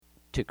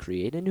To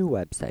create a new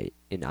website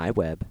in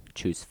iWeb,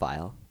 choose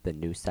File, then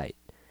New Site.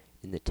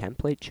 In the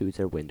Template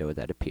Chooser window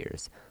that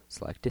appears,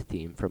 select a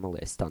theme from a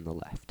list on the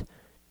left.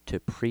 To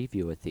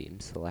preview a theme,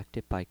 select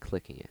it by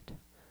clicking it.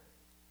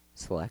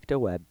 Select a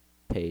web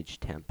page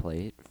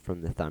template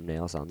from the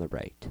thumbnails on the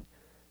right.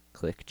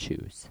 Click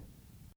Choose.